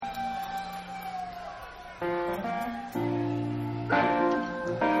Hey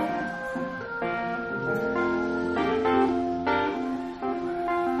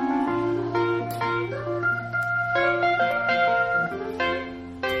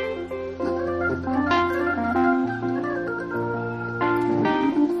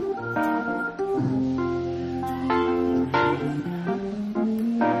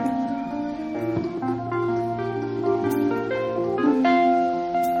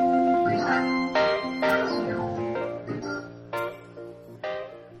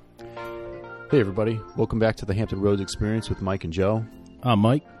everybody, welcome back to the Hampton Roads Experience with Mike and Joe. I'm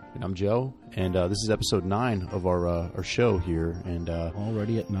Mike. And I'm Joe, and this is episode 9 of our show here. And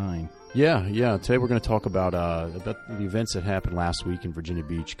already at 9. Yeah. Today we're going to talk about the events that happened last week in Virginia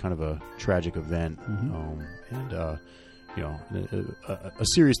Beach, kind of a tragic event, and a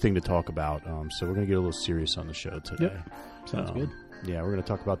serious thing to talk about. So we're going to get a little serious on the show today. Yep. Sounds good. Yeah, we're going to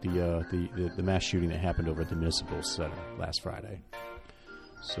talk about the mass shooting that happened over at the municipal center last Friday.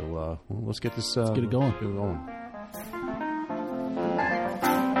 So let's get this. Let's get it going.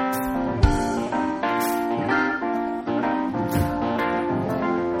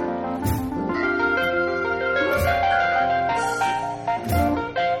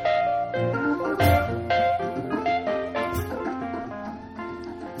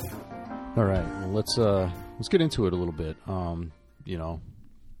 All right, well, let's get into it a little bit.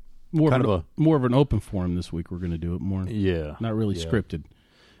 More of an open forum this week. We're going to do it more. Yeah, not really scripted.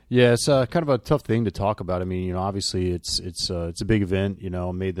 Yeah, it's kind of a tough thing to talk about. I mean, obviously it's a big event.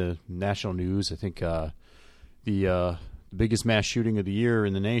 Made the national news. I think the biggest mass shooting of the year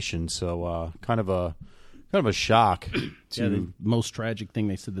in the nation. So kind of a shock to the most tragic thing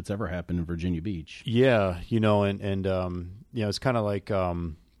they said that's ever happened in Virginia Beach. Yeah, it's kind of like a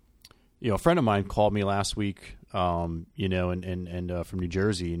friend of mine called me last week. From New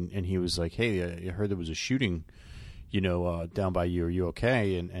Jersey, and he was like, "Hey, I heard there was a shooting." Down by you, are you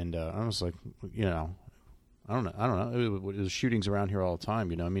okay? And I was like, I don't know. There's shootings around here all the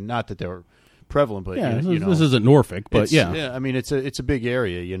time. I mean, not that they were prevalent, but this isn't Norfolk, but yeah. I mean, it's a big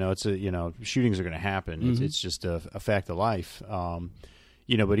area. Shootings are going to happen. Mm-hmm. It's just a fact of life. But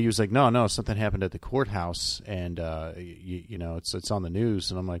he was like, no, something happened at the courthouse, and it's on the news,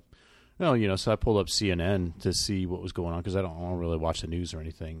 and I'm like, no, so I pulled up CNN to see what was going on because I don't really watch the news or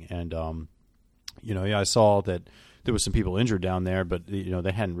anything, and I saw that there was some people injured down there, but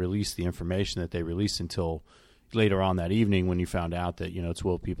they hadn't released the information that they released until later on that evening when you found out that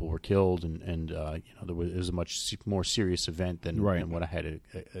 12 people were killed, and it was a much more serious event than what I had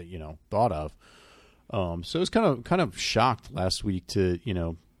thought of. So I was kind of shocked last week to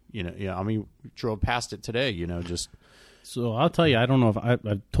I mean, drove past it today. Just so I'll tell you, I don't know if I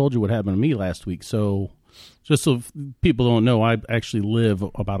told you what happened to me last week. So just so people don't know, I actually live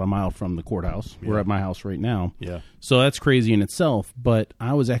about a mile from the courthouse. Yeah. We're at my house right now. Yeah. So that's crazy in itself. But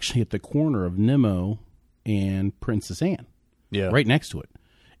I was actually at the corner of Nimmo and Princess Anne. Yeah. Right next to it.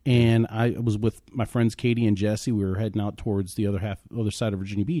 And I was with my friends Katie and Jesse. We were heading out towards the other side of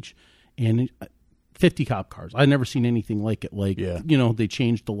Virginia Beach. And 50 cop cars. I'd never seen anything like it. They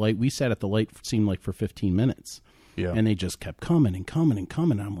changed the light. We sat at the light, it seemed like, for 15 minutes. Yeah. And they just kept coming and coming and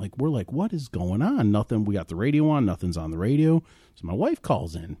coming. And we're like, what is going on? Nothing. We got the radio on. Nothing's on the radio. So my wife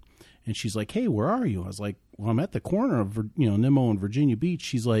calls in, and she's like, hey, where are you? I was like, well, I'm at the corner of, Nimmo and Virginia Beach.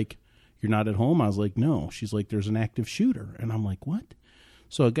 She's like, you're not at home? I was like, no. She's like, there's an active shooter. And I'm like, what?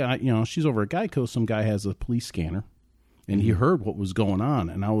 So a guy, she's over at Geico. Some guy has a police scanner, and he heard what was going on.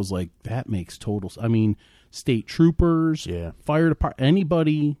 And I was like, that makes total. I mean, state troopers, fire department,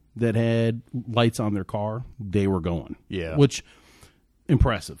 anybody that had lights on their car, they were going. Yeah. Which,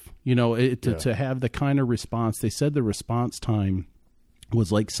 impressive. To have the kind of response. They said the response time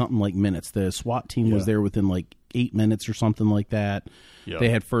was like something like minutes. The SWAT team was there within like 8 minutes or something like that. Yep. They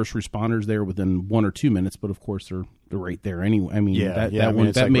had first responders there within 1 or 2 minutes, but of course they're right there anyway. I mean, that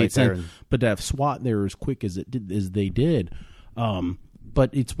made right sense. But to have SWAT there as quick as they did, but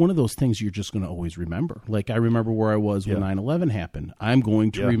it's one of those things you're just going to always remember. Like, I remember where I was when 9/11 happened. I'm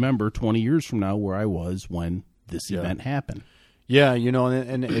going to remember 20 years from now where I was when this event happened. Yeah,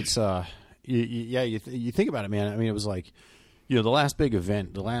 and it's you think about it, man. I mean, it was like, the last big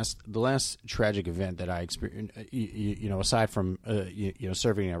event, the last tragic event that I experienced, aside from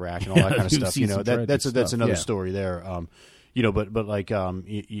serving in Iraq and all that kind of stuff, that's another story there. But like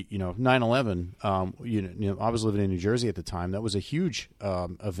 9/11, I was living in New Jersey at the time. That was a huge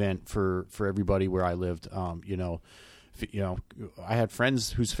event for everybody where I lived. I had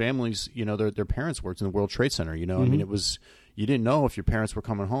friends whose families, their parents worked in the World Trade Center. I mean, it was, you didn't know if your parents were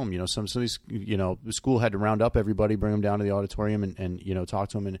coming home. Some of these, the school had to round up everybody, bring them down to the auditorium, and talk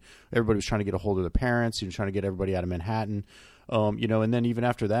to them. And everybody was trying to get a hold of their parents, trying to get everybody out of Manhattan. And then even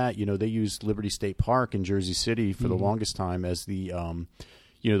after that, they used Liberty State Park in Jersey City for the longest time as the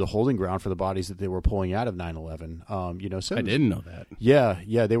the holding ground for the bodies that they were pulling out of 9/11. So I didn't know that.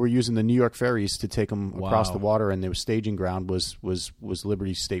 Yeah, they were using the New York ferries to take them across the water, and their staging ground was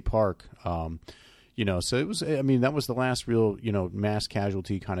Liberty State Park. So it was. I mean, that was the last real mass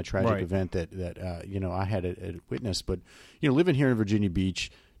casualty kind of tragic event that I had witnessed. But living here in Virginia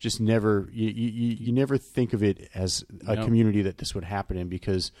Beach, just never you never think of it as a community that this would happen in,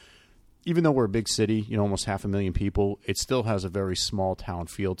 because even though we're a big city, almost 500,000 people, it still has a very small town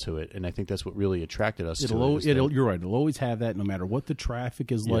feel to it, and I think that's what really attracted us to it. You're right. It'll always have that, no matter what the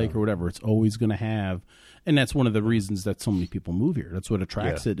traffic is like or whatever. It's always going to have, and that's one of the reasons that so many people move here. That's what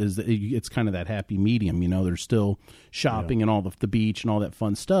attracts it. Is that it's kind of that happy medium. There's still shopping and all the beach and all that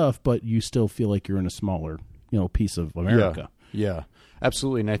fun stuff, but you still feel like you're in a smaller, piece of America. Yeah.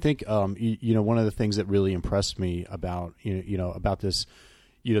 Absolutely, and I think one of the things that really impressed me about about this.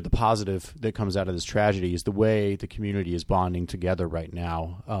 The positive that comes out of this tragedy is the way the community is bonding together right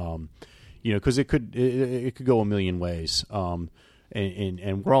now. Because it could go a million ways, and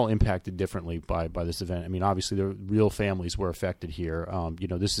we're all impacted differently by this event. I mean, obviously, the real families were affected here.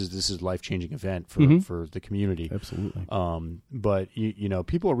 This is a life-changing event for the community. Absolutely. But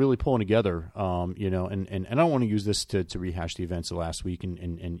people are really pulling together. And I don't want to use this to rehash the events of last week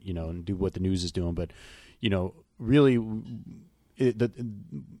and do what the news is doing, but really.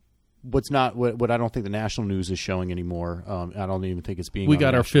 What I don't think the national news is showing anymore. I don't even think it's being. We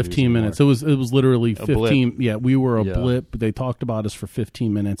got our 15 minutes. It was literally 15. Blip. Yeah, we were a blip. They talked about us for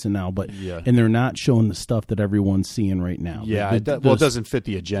 15 minutes and and they're not showing the stuff that everyone's seeing right now. Yeah, it doesn't fit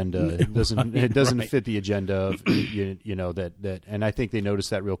the agenda. It doesn't fit the agenda of that. And I think they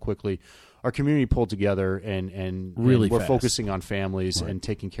noticed that real quickly. Our community pulled together and really we're fast. Focusing on families and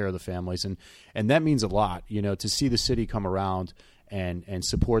taking care of the families, and that means a lot. To see the city come around and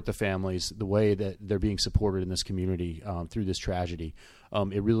support the families the way that they're being supported in this community through this tragedy.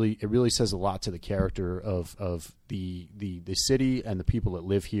 It really says a lot to the character of the city and the people that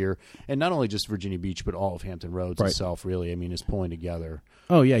live here, and not only just Virginia Beach, but all of Hampton Roads itself. Really, I mean, it's pulling together.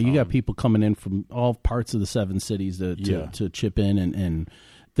 Oh yeah, you got people coming in from all parts of the 7 cities to chip in and.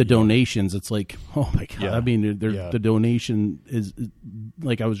 The donations, it's like, oh my God. I mean, the donation is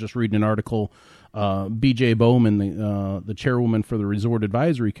like, I was just reading an article, B.J. Bowman, the chairwoman for the Resort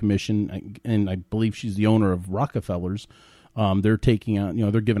Advisory Commission, and I believe she's the owner of Rockefeller's. They're taking out,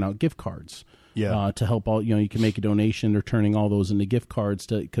 they're giving out gift cards to help all, you can make a donation. They're turning all those into gift cards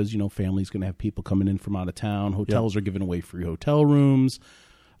because, families going to have people coming in from out of town. Hotels are giving away free hotel rooms.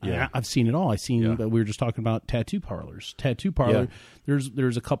 Yeah, I've seen it all. I've seen. We were just talking about tattoo parlors.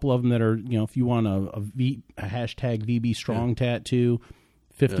 There's a couple of them that are, if you want a hashtag VB Strong tattoo,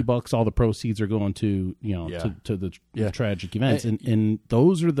 $50. All the proceeds are going to to the tragic events, and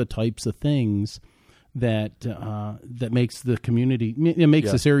those are the types of things that makes the community. It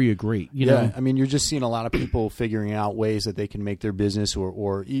makes this area great. You know? I mean, you're just seeing a lot of people figuring out ways that they can make their business or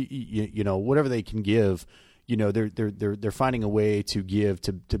whatever they can give. They're finding a way to give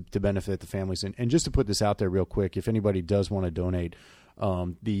to benefit the families. And just to put this out there real quick, if anybody does want to donate,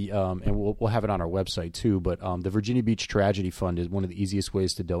 and we'll have it on our website too. But the Virginia Beach Tragedy Fund is one of the easiest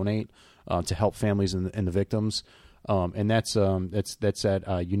ways to donate to help families and the victims. And that's at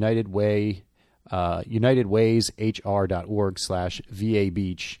UnitedWaysHR.org/VA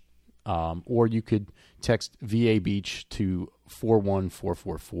Beach, or you could text VA Beach to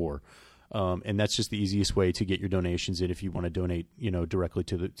 41444. And that's just the easiest way to get your donations in if you want to donate, directly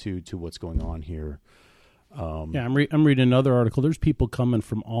to what's going on here. I'm reading another article. There's people coming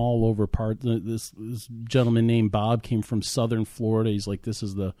from all over This gentleman named Bob came from Southern Florida. He's like, this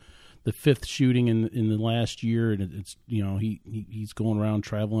is the 5th shooting in the last year, and it's he's going around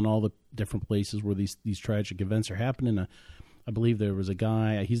traveling all the different places where these tragic events are happening. I believe there was a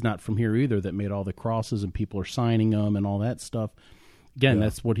guy. He's not from here either. That made all the crosses, and people are signing them and all that stuff. Again,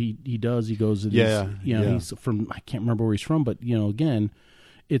 that's what he does. He goes to these, he's from, I can't remember where he's from, but again,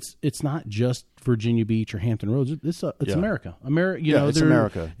 it's not just Virginia Beach or Hampton Roads. It's America. It's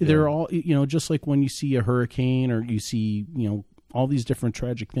America. They're all, just like when you see a hurricane or you see, all these different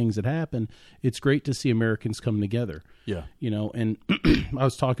tragic things that happen, it's great to see Americans come together. Yeah. And I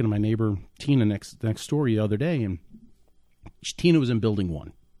was talking to my neighbor Tina next door the other day, and Tina was in building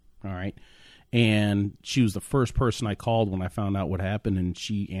 1. All right. And she was the first person I called when I found out what happened, and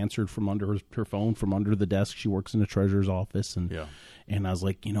she answered from under her phone, from under the desk. She works in the treasurer's office, and and I was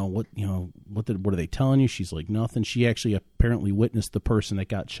like, what are they telling you? She's like, nothing. She actually apparently witnessed the person that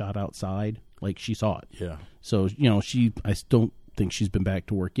got shot outside. Like, she saw it. Yeah. So, I don't think she's been back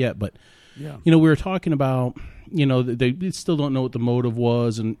to work yet, but we were talking about, they still don't know what the motive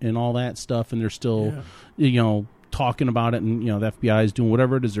was and all that stuff, and they're still, talking about it, and, the FBI is doing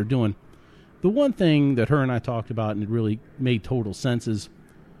whatever it is they're doing. The one thing that her and I talked about, and it really made total sense, is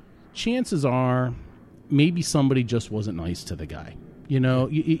chances are maybe somebody just wasn't nice to the guy.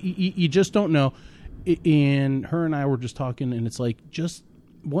 You just don't know. And her and I were just talking, and it's like, just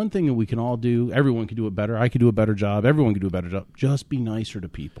one thing that we can all do, everyone could do it better. I could do a better job. Everyone could do a better job. Just be nicer to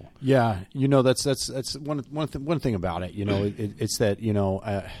people. Yeah. That's one thing about it. It's that,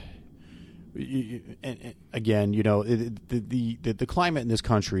 and again, the climate in this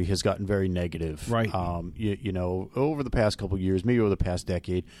country has gotten very negative, right? Over the past couple of years, maybe over the past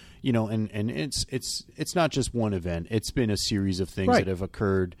decade, and it's not just one event. It's been a series of things that have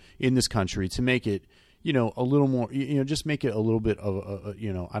occurred in this country to make it, a little more, just make it a little bit of a,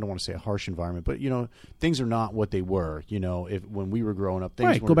 I don't want to say a harsh environment, but, things are not what they were, when we were growing up.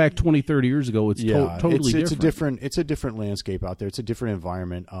 Things go back 20, 30 years ago. It's totally different. It's a different landscape out there. It's a different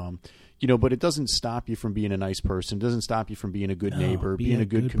environment. But it doesn't stop you from being a nice person. It doesn't stop you from being a good neighbor, being a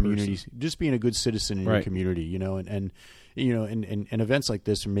good community, just being a good citizen in your community, and events like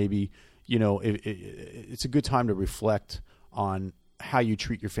this are maybe, it's a good time to reflect on how you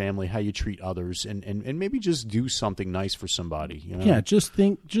treat your family, how you treat others, and maybe just do something nice for somebody. Yeah, just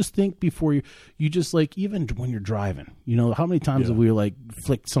think before you just, like, even when you're driving. How many times have we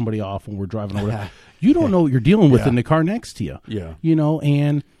flicked somebody off when we're driving or whatever? You don't know what you're dealing with in the car next to you. Yeah.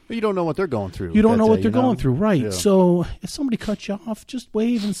 And but you don't know what they're going through. You don't know what they're going through, right? Yeah. So if somebody cuts you off, just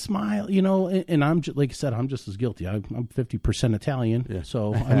wave and smile, And I'm like I said, I'm just as guilty. I'm 50% Italian,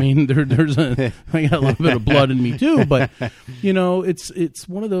 so I mean, I got a little bit of blood in me too. But it's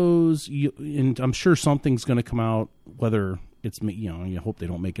one of those, and I'm sure something's going to come out, whether it's me, you hope they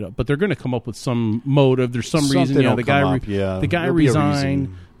don't make it up, but they're going to come up with some motive. There's some reason, the guy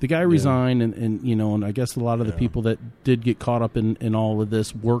resigned. The guy resigned, and I guess a lot of the people that did get caught up in all of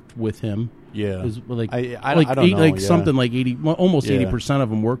this worked with him. Yeah, I don't know. Something like 80, almost 80% of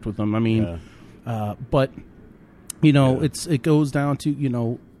them worked with him. I mean, but it goes down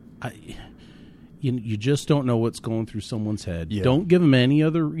to you just don't know what's going through someone's head. Yeah. Don't give them any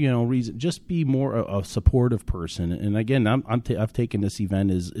other reason. Just be more a supportive person. And again, I've taken this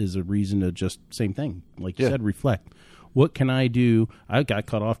event as a reason to just same thing, like you said, reflect. What can I do? I got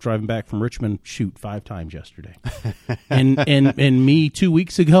cut off driving back from Richmond, 5 times yesterday. and me 2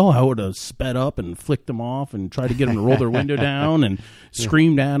 weeks ago, I would have sped up and flicked them off and tried to get them to roll their window down and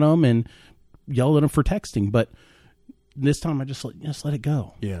screamed at them and yelled at them for texting. But this time I just let it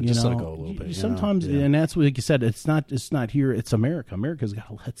go. Yeah, let it go a little bit. Sometimes, and that's what, like you said, it's not here. It's America. America's got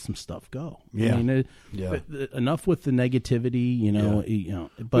to let some stuff go. Yeah, I mean, enough with the negativity.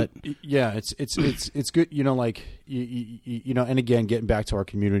 But it's good. And again, getting back to our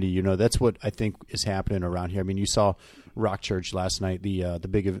community, that's what I think is happening around here. I mean, you saw Rock Church last night. The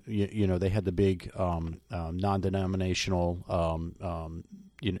big, they had the big non-denominational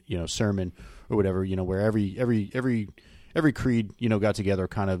sermon or whatever, where every creed, got together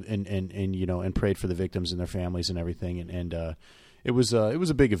kind of and prayed for the victims and their families and everything. And it was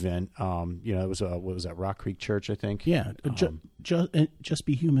a big event. It was what was that, Rock Creek Church, I think. Yeah. Just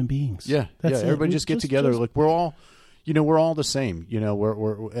be human beings. Yeah. That's everybody just get together. Like we're all the same,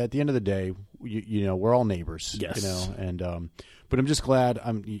 we're at the end of the day, we're all neighbors, yes. But I'm just glad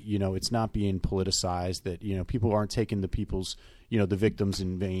it's not being politicized, that, people aren't taking the people's, the victims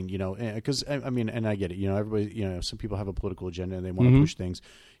in vain, because I mean, and I get it, everybody, some people have a political agenda and they want to push things,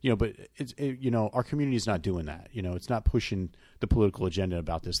 but our community is not doing that. It's not pushing the political agenda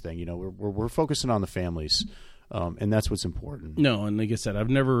about this thing. We're focusing on the families, and that's what's important. No, and like I said, I've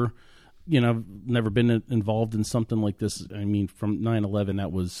never been involved in something like this. I mean, from 9/11,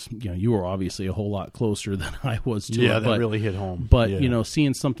 that was, you were obviously a whole lot closer than I was to it. Yeah, that really hit home. But,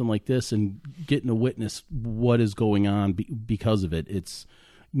 seeing something like this and getting to witness what is going on because of it,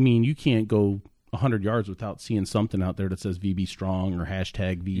 you can't go 100 yards without seeing something out there that says VB Strong or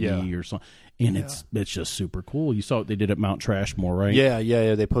hashtag VB or something. And it's just super cool. You saw what they did at Mount Trashmore, right?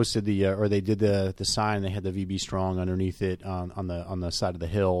 Yeah. They posted they did the sign. They had the VB Strong underneath it on the side of the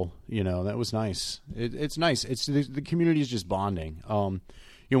hill. That was nice. It's nice. It's the community is just bonding.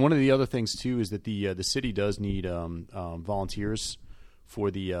 One of the other things too is that the city does need volunteers for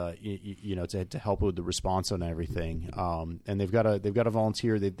the to help with the response on everything. And they've got a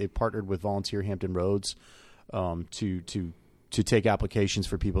volunteer. They've partnered with Volunteer Hampton Roads to take applications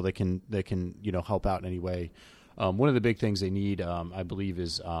for people that can help out in any way. One of the big things they need, I believe,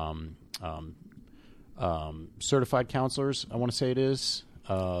 is certified counselors. I want to say it is.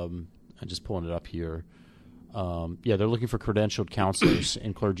 I'm just pulling it up here. They're looking for credentialed counselors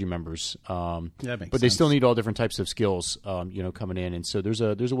and clergy members. But they still need all different types of skills, coming in. And so there's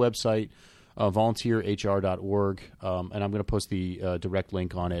a website, volunteerhr.org, and I'm going to post the direct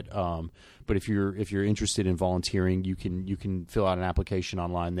link on it. But if you're interested in volunteering, you can fill out an application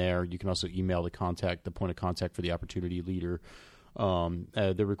online there. You can also email the point of contact for the opportunity leader.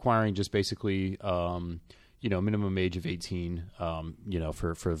 They're requiring just basically minimum age of 18,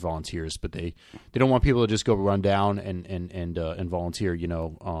 for volunteers, but they don't want people to just go run down and volunteer,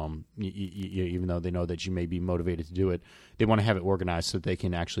 even though they know that you may be motivated to do it. They want to have it organized so that they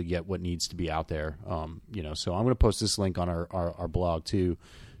can actually get what needs to be out there. So I'm going to post this link on our blog too,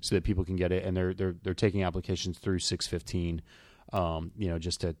 so that people can get it. And they're taking applications through 6/15.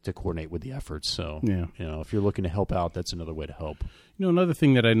 Just to coordinate with the efforts. So, if you're looking to help out, that's another way to help. Another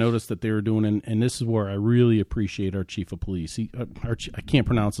thing that I noticed that they were doing, and this is where I really appreciate our chief of police. I can't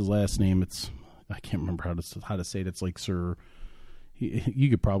pronounce his last name. I can't remember how to say it. It's like Sir. You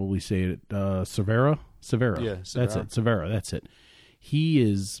could probably say it. Severa. Yeah, that's it. Severa. That's it. He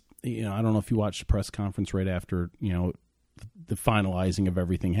is. I don't know if you watched the press conference right after the finalizing of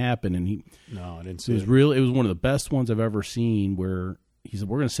everything happened, and no, I didn't see it. It was one of the best ones I've ever seen, where he said,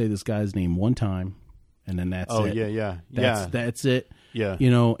 "We're going to say this guy's name one time, and then that's it." That's it. Yeah,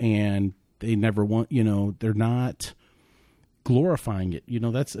 and they never want. They're not glorifying it.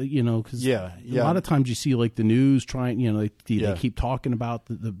 That's because a lot of times you see like the news trying. They keep talking about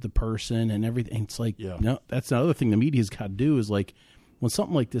the person and everything. It's like no, that's another thing the media's got to do is like when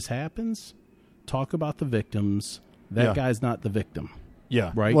something like this happens, talk about the victims. That guy's not the victim.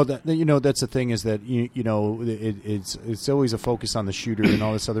 Yeah. Right. Well, that's the thing is that it's always a focus on the shooter and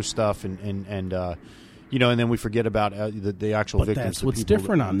all this other stuff, and then we forget about the actual victims. That's what's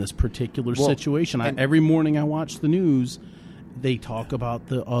different on this particular situation. Every morning I watch the news, they talk about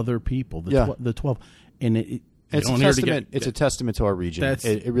the other people, the 12, and it's a testament. It's a testament to our region.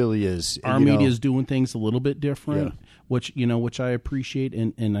 It really is. Our media is doing things a little bit different, which I appreciate,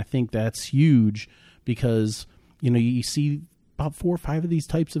 and I think that's huge because. You see about 4 or 5 of these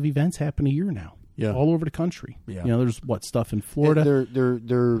types of events happen a year now, all over the country. Yeah. There's stuff in Florida.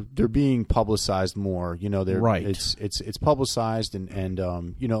 They're being publicized more. Right. It's publicized, and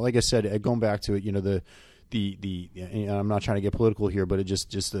like I said, going back to it, I'm not trying to get political here, but it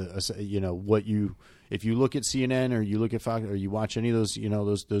just what if you look at CNN or you look at Fox or you watch any of those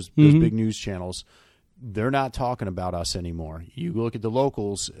those big news channels. They're not talking about us anymore. You look at the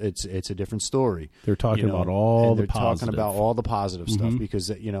locals; it's a different story. They're talking about all the positive. Talking about all the positive stuff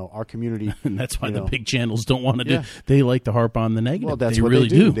because our community, and that's why the big channels don't want to do. They like to harp on the negative. Well, that's they what really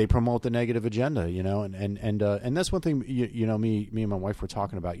they do. They promote the negative agenda, and that's one thing. Me and my wife were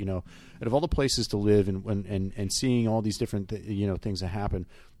talking about. Out of all the places to live and seeing all these different things that happen,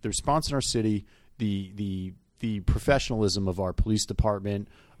 the response in our city, the professionalism of our police department,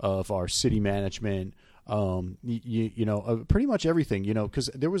 of our city management. Pretty much everything, because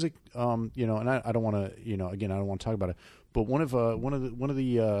there was a, and I don't want to, again, I don't want to talk about it, but one of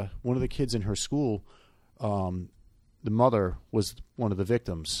the kids in her school, the mother was one of the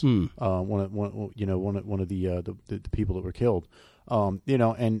victims, one of the people that were killed,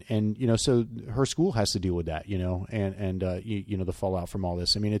 so her school has to deal with that, and the fallout from all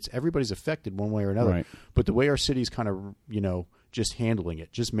this. I mean, it's everybody's affected one way or another, right. But the way our city's kind of, just handling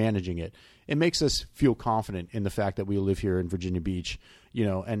it, just managing it, it makes us feel confident in the fact that we live here in Virginia Beach,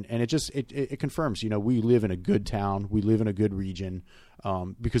 and it confirms, we live in a good town, we live in a good region,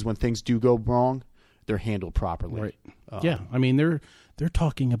 because when things do go wrong, they're handled properly. Right. I mean, they're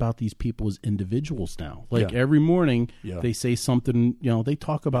talking about these people as individuals now. Like every morning they say something, they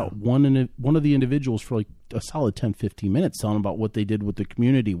talk about one of the individuals for like a solid 10, 15 minutes, telling about what they did with the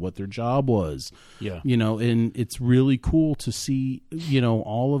community, what their job was. Yeah. And it's really cool to see,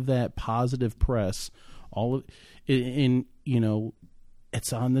 all of that positive press, it's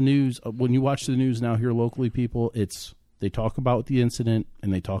on the news. When you watch the news now here locally, people, they talk about the incident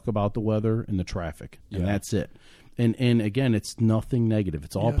and they talk about the weather and the traffic, and that's it. And again, it's nothing negative.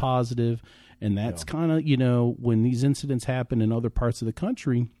 It's all positive. And that's kind of, when these incidents happen in other parts of the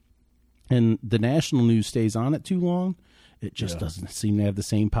country and the national news stays on it too long, it just doesn't seem to have the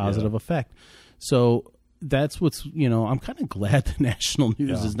same positive effect. So that's what's, I'm kind of glad the national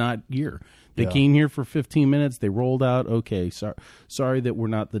news is not here. They Yeah. came here for 15 minutes. They rolled out. Okay, sorry that we're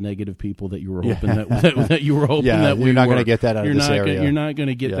not the negative people that you were hoping that you were hoping that we were. You're not going to get that out of this area. You're not going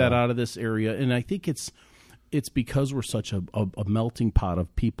to get that out of this area. And I think it's because we're such a melting pot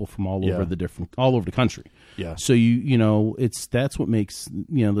of people from all over the country. Yeah. So that's what makes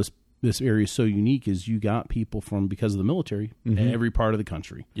this area so unique is you got people from, because of the military, every part of the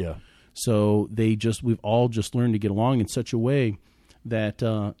country. Yeah. So we've all just learned to get along in such a way that,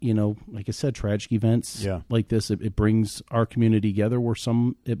 like I said, tragic events like this, it brings our community together where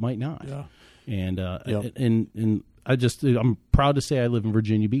some it might not. Yeah. And and I'm proud to say I live in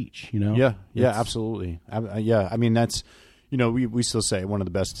Virginia Beach. Yeah, absolutely. I mean, that's we still say one of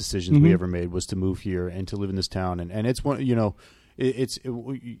the best decisions we ever made was to move here and to live in this town, and it's one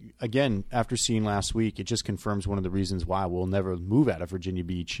again, after seeing last week, it just confirms one of the reasons why we'll never move out of Virginia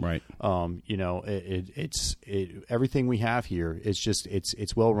Beach. Right. It's everything we have here is just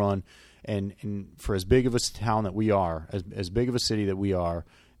it's well run, and for as big of a town that we are, as big of a city that we are,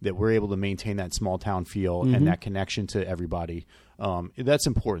 that we're able to maintain that small town feel and that connection to everybody. That's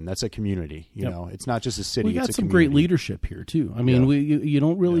important. That's a community. You know, it's not just a city. We got it's some community. great leadership here too. I mean, you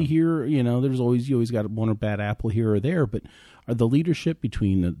don't really hear. There's you always got one or bad apple here or there, but the leadership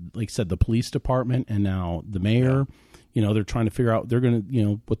between like I said, the police department and now the mayor, they're trying to figure out they're going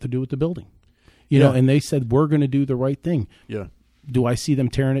to what to do with the building. You know, and they said we're going to do the right thing. Yeah. Do I see them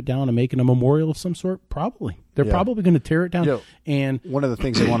tearing it down and making a memorial of some sort? Probably. They're probably going to tear it down. And one of the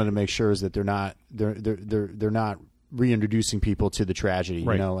things they wanted to make sure is that they're not reintroducing people to the tragedy.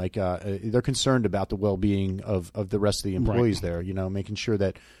 Right. They're concerned about the well-being of the rest of the employees there. Making sure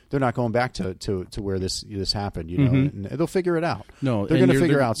that they're not going back to where this happened. And they'll figure it out. No, they're going to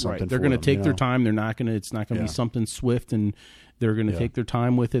figure out something. Right. They're going to take their time. They're not going to. It's not going to be something swift and. They're going to take their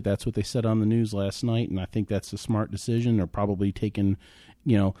time with it. That's what they said on the news last night, and I think that's a smart decision. They're probably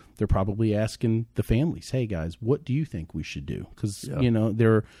they're probably asking the families, "Hey guys, what do you think we should do?" Because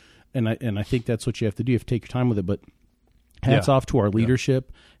they're, and I think that's what you have to do. You have to take your time with it. But hats off to our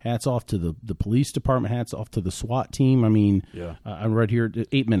leadership. Hats off to the police department. Hats off to the SWAT team. I mean, I read here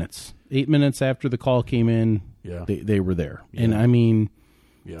 8 minutes. 8 minutes after the call came in, they were there, and I mean.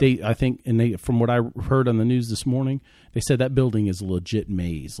 I think, from what I heard on the news this morning, they said that building is a legit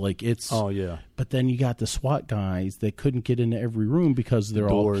maze. Like it's. Oh yeah. But then you got the SWAT guys that couldn't get into every room because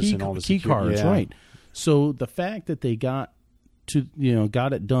they're all key cards, right? So the fact that they got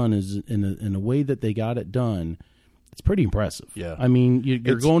it done is in a way that they got it done. It's pretty impressive. Yeah. I mean,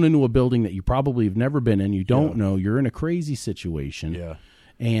 you're going into a building that you probably have never been in. You don't know. You're in a crazy situation. Yeah.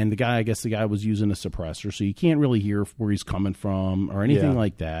 And the guy was using a suppressor, so you can't really hear where he's coming from or anything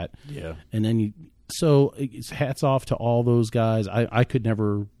like that. Yeah. And then so it's hats off to all those guys. I could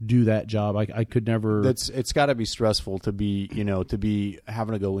never do that job. I could never. It's got to be stressful to be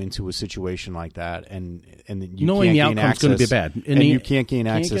having to go into a situation like that and you knowing can't the outcome's going to be bad, and you can't gain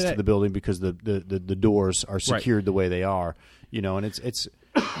access to the building because the doors are secured the way they are. And it's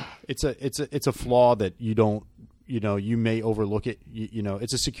a flaw that you don't. You may overlook it.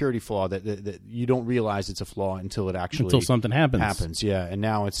 It's a security flaw that you don't realize it's a flaw until something happens. Yeah, and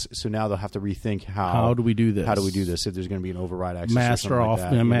now now they'll have to rethink how do we do this? How do we do this if there's going to be an override access? Master or off,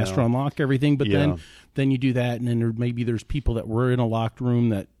 like that, master unlock everything. But then you do that, and then there's people that were in a locked room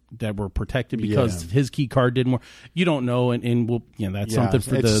that were protected because his key card didn't work. You don't know, and we'll that's something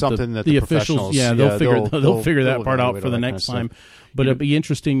for the officials. Yeah, they'll figure that part out for the next time. But it'll be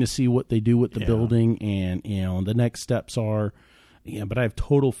interesting to see what they do with the building, and the next steps are. Yeah, but I have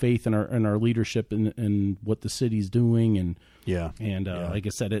total faith in our leadership and what the city's doing, and like I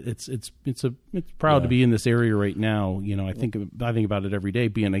said, it's proud to be in this area right now. I think about it every day.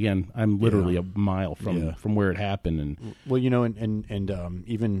 Being again, I'm literally a mile from where it happened, and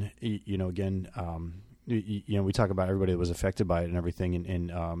even again. We talk about everybody that was affected by it and everything,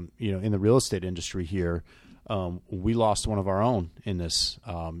 and in the real estate industry here, we lost one of our own in this.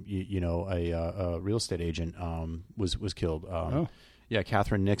 A real estate agent was killed.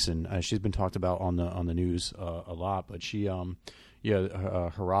 Catherine Nixon. She's been talked about on the news a lot, but she,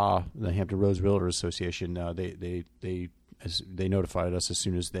 HRRA, the Hampton Roads Realtors Association, they notified us as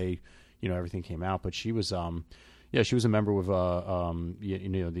soon as everything came out. But she was. She was a member of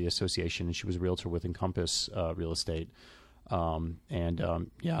the association, and she was a realtor with Encompass Real Estate. She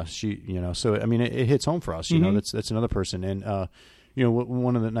so I mean it hits home for us. That's another person, and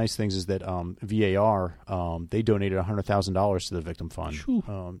one of the nice things is that VAR they donated $100,000 to the victim fund.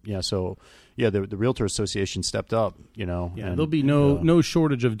 The Realtor Association stepped up. And, there'll be no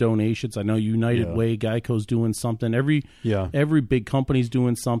shortage of donations. I know United Way, Geico's doing something. Every big company's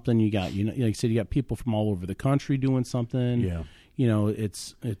doing something. You got like I said, you got people from all over the country doing something. Yeah.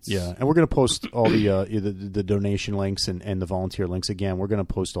 It's and we're going to post all the donation links and the volunteer links again. We're going to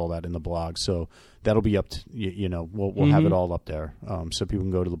post all that in the blog, so that'll be up to we'll have it all up there, so people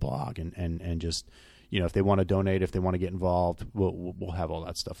can go to the blog and just if they want to donate, if they want to get involved, we'll have all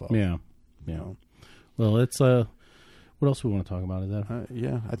that stuff up. Yeah. Well, it's what else we want to talk about? Is that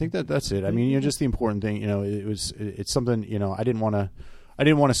I think that's it. I mean, just the important thing, it's something I didn't want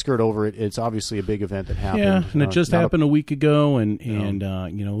to skirt over it. It's obviously a big event that happened. Yeah, and it just happened a week ago, and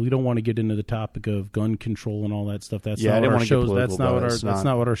we don't want to get into the topic of gun control and all that stuff. That's not what our show's. That's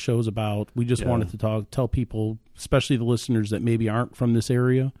not what our show's about. We just wanted to tell people, especially the listeners that maybe aren't from this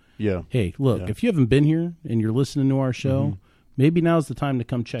area. Yeah. Hey, look, if you haven't been here and you're listening to our show, maybe now's the time to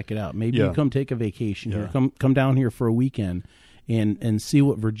come check it out. Maybe you come take a vacation here. Come down here for a weekend. And see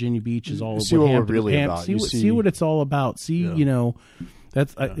what Virginia Beach is all about. See what we're really about. See what it's all about.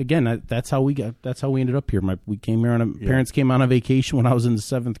 That's how we ended up here. We came here parents came on a vacation when I was in the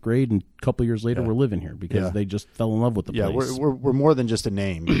 7th grade, and a couple of years later we're living here because they just fell in love with the place. We're more than just a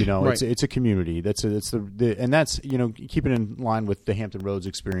name. Right. It's a community. That's keeping in line with the Hampton Roads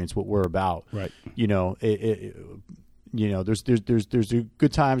experience. What we're about. Right. There's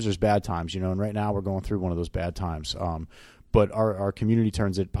good times, there's bad times. And right now we're going through one of those bad times. But our community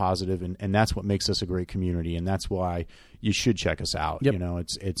turns it positive, and that's what makes us a great community, and that's why you should check us out. Yep.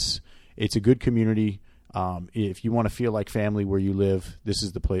 It's a good community. If you want to feel like family where you live, this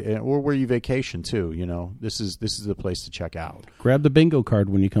is the place, or where you vacation too. This is the place to check out. Grab the bingo card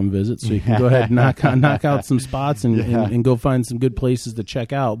when you come visit, so you can go ahead and knock out some spots and go find some good places to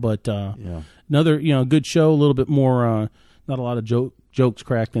check out. But another good show, a little bit more, not a lot of jokes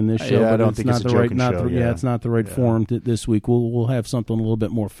cracked in this show. I don't it's think not it's the a right. joking Not show. the, it's not the right forum this week. We'll have something a little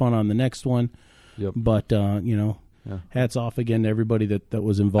bit more fun on the next one. Yep. But hats off again to everybody that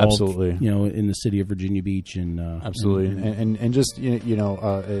was involved. Absolutely. In the city of Virginia Beach and absolutely, and just a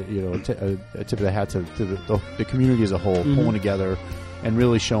tip of the hat to the community as a whole, pulling together and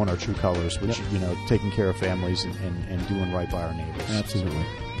really showing our true colors, which taking care of families and doing right by our neighbors. Absolutely,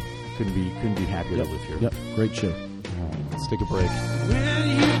 couldn't be happier to live here. Yep, great show. Let's take a break. When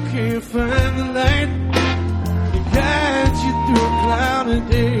you can't find the light that guides you through a cloudy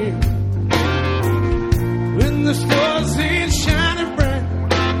day, when the stars ain't shining bright,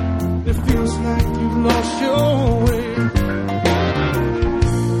 it feels like you've lost your way.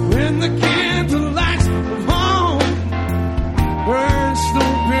 When the candle lights of home burn so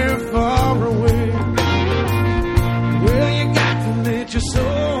very far away, well, you got to let your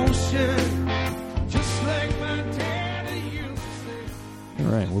soul shine. All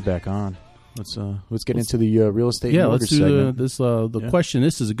right, we're back on. Let's get into the real estate. Let's do segment. the question.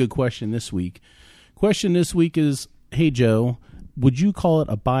 This is a good question this week. Question this week is, hey Joe, would you call it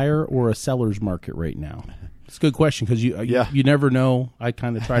a buyer or a seller's market right now? It's a good question because you never know. I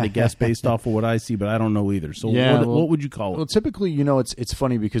kind of try to guess based off of what I see, but I don't know either. So what would you call it? Well, typically, it's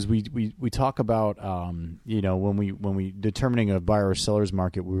funny because we talk about when we determining a buyer or seller's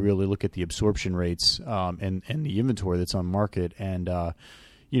market, we really look at the absorption rates and the inventory that's on market, and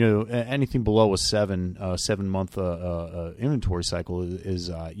anything below a 7 month inventory cycle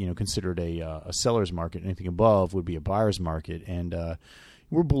is considered a seller's market. Anything above would be a buyer's market, and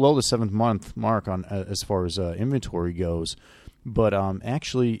we're below the 7th month mark on as far as inventory goes. But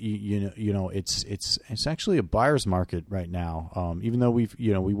actually, it's actually a buyer's market right now. Even though we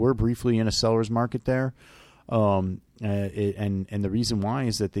were briefly in a seller's market there, and the reason why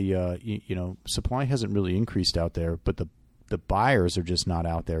is that the supply hasn't really increased out there, but the buyers are just not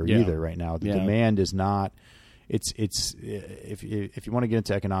out there either right now. The demand is not. It's if you want to get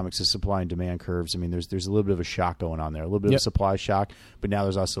into economics, the supply and demand curves. I mean, there's a little bit of a shock going on there, a little bit of a supply shock, but now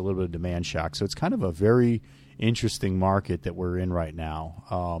there's also a little bit of demand shock. So it's kind of a very interesting market that we're in right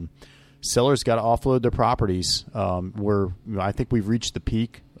now. Sellers got to offload their properties. I think we've reached the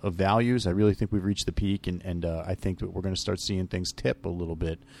peak of values. I really think we've reached the peak, and I think that we're going to start seeing things tip a little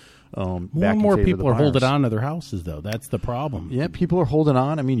bit. More and more people are holding on to their houses, though. That's the problem. Yeah, people are holding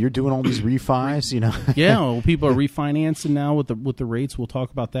on. I mean, you're doing all these refis, Yeah, well, people are refinancing now with the rates. We'll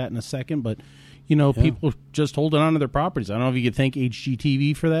talk about that in a second, but people are just holding on to their properties. I don't know if you could thank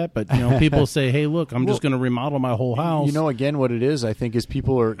HGTV for that, but people say, "Hey, look, I'm just going to remodel my whole house." Again, what it is, I think, is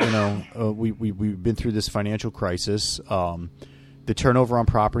people are, we've been through this financial crisis. The turnover on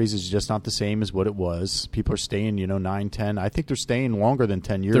properties is just not the same as what it was. People are staying, 9, 10. I think they're staying longer than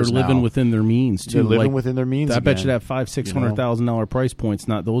 10 years. They're living now. within their means too. They're living within their means. I bet again. you that $500,000-$600,000 price points.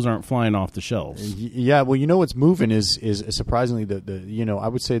 Those aren't flying off the shelves. Yeah, well, what's moving is surprisingly the I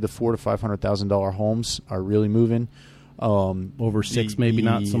would say the $400,000 to $500,000 homes are really moving. Over $6, maybe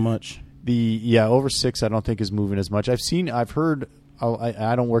not so much. Over $6, I don't think is moving as much. I've heard.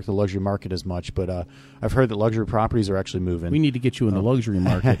 I don't work the luxury market as much, but I've heard that luxury properties are actually moving. We need to get you in the luxury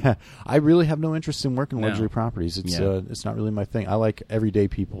market. I really have no interest in working luxury properties. It's not really my thing. I like everyday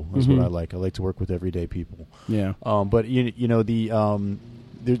people. That's what I like. I like to work with everyday people. Yeah. But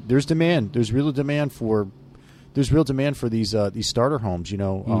there's demand. There's real demand for these starter homes. The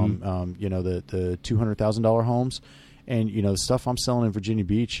 $200,000 homes, and the stuff I'm selling in Virginia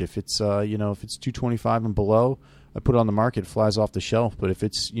Beach. If it's $225,000 and below, I put it on the market, it flies off the shelf. But if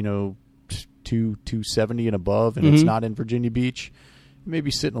it's $270,000 and above, and it's not in Virginia Beach, it may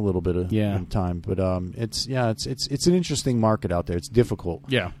be sitting a little bit of time. But it's an interesting market out there. It's difficult.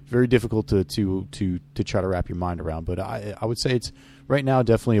 Yeah, very difficult to try to wrap your mind around. But I would say it's right now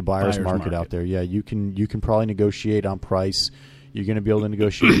definitely a buyer's market out there. Yeah, you can probably negotiate on price. You're going to be able to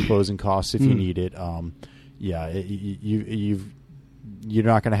negotiate closing costs if you need it. You're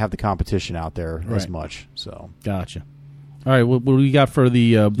not going to have the competition out there as much. So gotcha. All right, what do we got for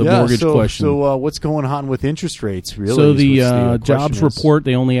the mortgage question? So what's going on with interest rates? Really? So the jobs report,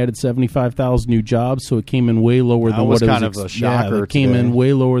 they only added 75,000 new jobs, so it came in way lower than what it was. Kind of a shocker. It came in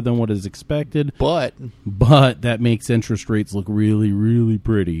way lower than what is expected. But that makes interest rates look really, really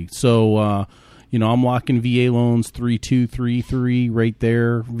pretty. So I'm locking VA loans 3.2, 3.3 right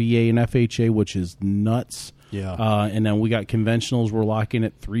there, VA and FHA, which is nuts. Yeah, and then we got conventionals. We're locking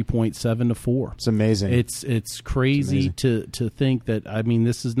at 3.7 to 4. It's amazing. It's crazy to think that. I mean,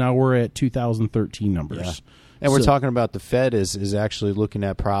 we're at 2013 numbers. Yeah. And we're talking about the Fed is actually looking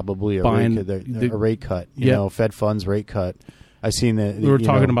at probably a rate cut. Fed funds rate cut. I seen that. We were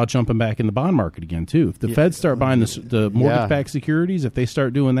talking about jumping back in the bond market again too. If the Feds start buying the mortgage-backed securities, if they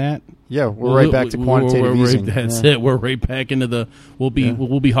start doing that, we're right back to quantitative easing. That's it. We're right back into the. We'll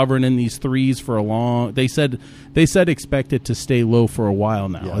be hovering in these threes for a long. They said expect it to stay low for a while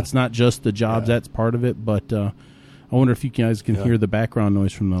now. Yeah. It's not just the jobs that's part of it, but. I wonder if you guys can hear the background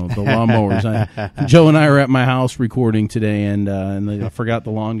noise from the lawnmowers. Joe and I are at my house recording today, and I forgot the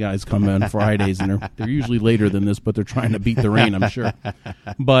lawn guys come in Fridays, and they're usually later than this, but they're trying to beat the rain, I'm sure.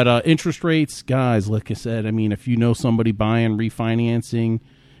 But interest rates, guys, like I said, I mean, if you know somebody buying, refinancing,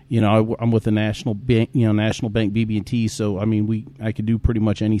 I'm with the National Bank, National Bank BB&T, so I mean, I could do pretty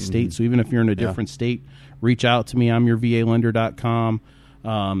much any state. So even if you're in a different state, reach out to me. I'm yourvalender.com.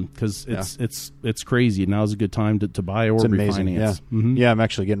 Because it's crazy. Now's a good time to buy or refinance. Yeah. Mm-hmm. Yeah, I'm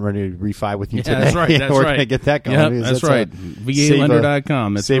actually getting ready to refi with you today. That's right. We're going to get that going. Yep, that's right.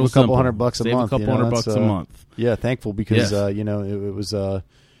 VALender.com. Save a couple $100 a month. Save a couple $100 a month. Yeah, thankful because it was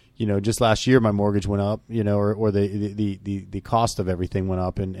just last year my mortgage went up. Or the cost of everything went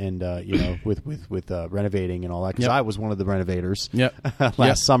up, and with renovating and all that. Because I was one of the renovators.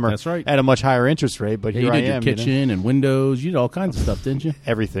 Last summer. That's right. At a much higher interest rate, but here I am. You did your kitchen and windows. You did all kinds of stuff, didn't you?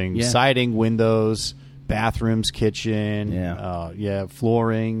 Everything. Yeah. Siding, windows, bathrooms, kitchen,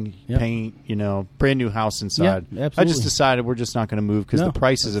 flooring, paint, brand new house inside. Yeah, absolutely. I just decided we're just not going to move because the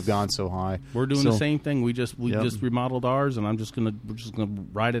prices have gone so high. We're doing the same thing. We just remodeled ours, and we're just gonna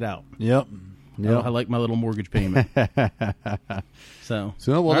ride it out. Yep. I like my little mortgage payment. So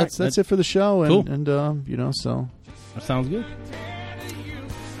that's it for the show. Cool. And so that sounds good.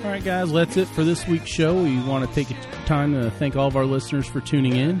 All right, guys, that's it for this week's show. We want to take time to thank all of our listeners for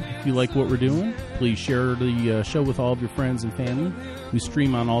tuning in. If you like what we're doing, please share the show with all of your friends and family. We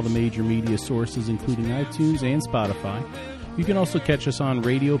stream on all the major media sources, including iTunes and Spotify. You can also catch us on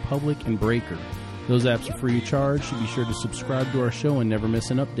Radio Public and Breaker. Those apps are free of charge, so be sure to subscribe to our show and never miss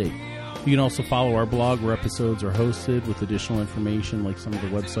an update. You can also follow our blog where episodes are hosted with additional information like some of the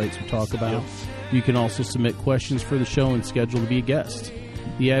websites we talk about. You can also submit questions for the show and schedule to be a guest.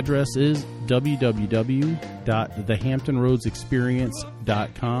 The address is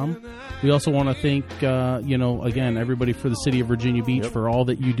www.thehamptonroadsexperience.com. We also want to thank, again, everybody for the City of Virginia Beach for all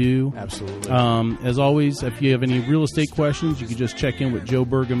that you do. Absolutely. As always, if you have any real estate questions, you can just check in with Joe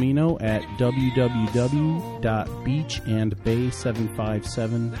Bergamino at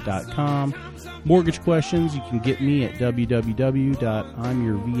www.beachandbay757.com. Mortgage questions, you can get me at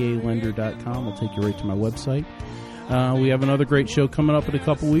www.imyourvalender.com. I'll take you right to my website. We have another great show coming up in a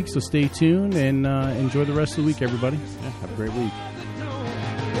couple weeks, so stay tuned and enjoy the rest of the week, everybody. Have a great week.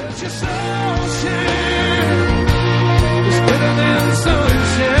 It's better than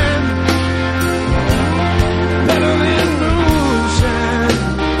sunshine.